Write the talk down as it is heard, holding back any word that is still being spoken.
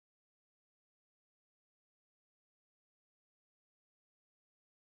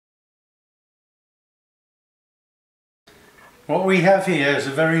What we have here is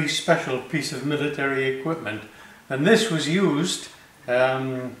a very special piece of military equipment, and this was used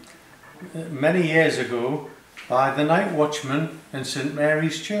many years ago by the night watchman in St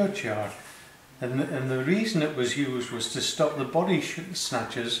Mary's churchyard. And the reason it was used was to stop the body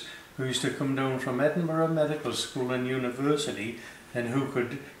snatchers who used to come down from Edinburgh Medical School and University, and who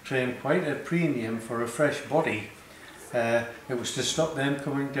could train quite a premium for a fresh body. It was to stop them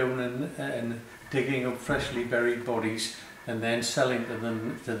coming down and digging up freshly buried bodies and then selling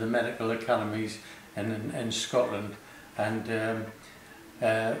them to the medical academies in Scotland. And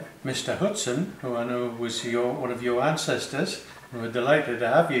Mr Hudson, who I know was one of your ancestors, and we're delighted to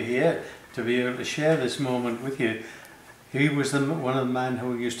have you here to be able to share this moment with you. He was one of the men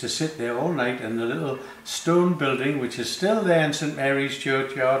who used to sit there all night in the little stone building which is still there in St Mary's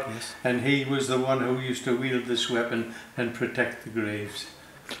churchyard, yes. And he was the one who used to wield this weapon and protect the graves.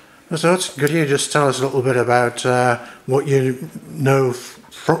 Mr Hudson, could you just tell us a little bit about what you know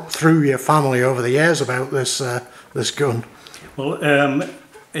through your family over the years about this this gun? Well,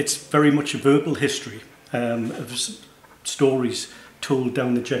 it's very much a verbal history of stories told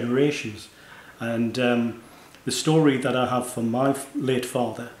down the generations, and the story that I have from my late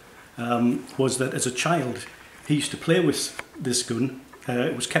father was that as a child he used to play with this gun.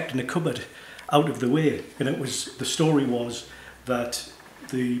 It was kept in a cupboard out of the way, and the story was that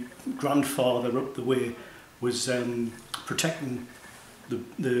the grandfather up the way was protecting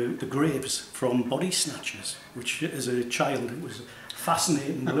the graves from body snatchers, which as a child it was a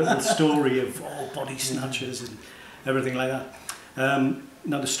fascinating little story of all body snatchers and everything like that.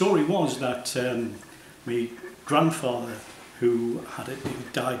 Now the story was that my grandfather, who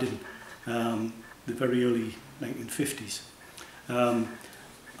died in the very early 1950s,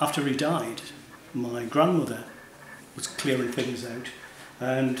 after he died, my grandmother was clearing things out,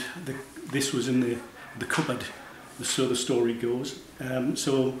 and this was in the cupboard, so the story goes.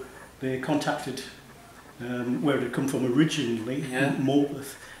 So they contacted where it had come from originally, yeah.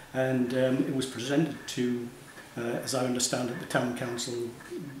 Morpeth, and it was presented to, as I understand it, the town council,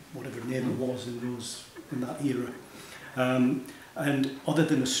 whatever name it was in that era. And other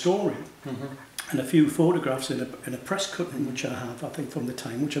than a story, and a few photographs in a press cutting which I have, I think from the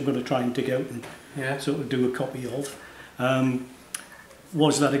time, which I'm going to try and dig out and sort of do a copy of,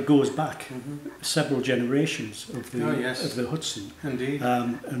 was that it goes back several generations of the Hudson. Indeed.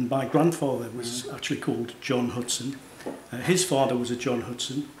 And my grandfather was actually called John Hudson. His father was a John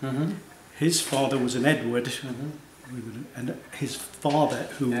Hudson. His father was an Edward. And his father,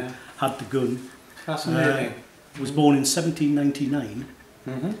 who had the gun, was born in 1799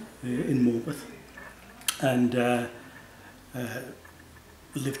 in Morpeth, and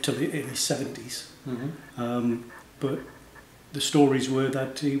lived till the early 70s. But the stories were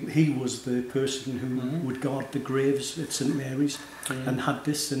that he was the person who would guard the graves at St Mary's and had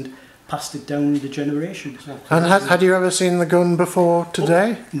this and passed it down the generations. And had you ever seen the gun before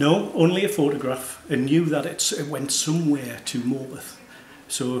today? Oh, no, only a photograph, and knew that it went somewhere to Morpeth.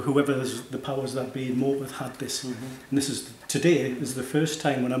 So whoever the powers that be in Morpeth had this. And this is today is the first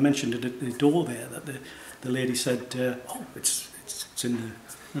time when I mentioned it at the door there that the lady said, "Oh, it's in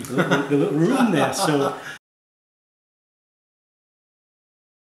the little room there." So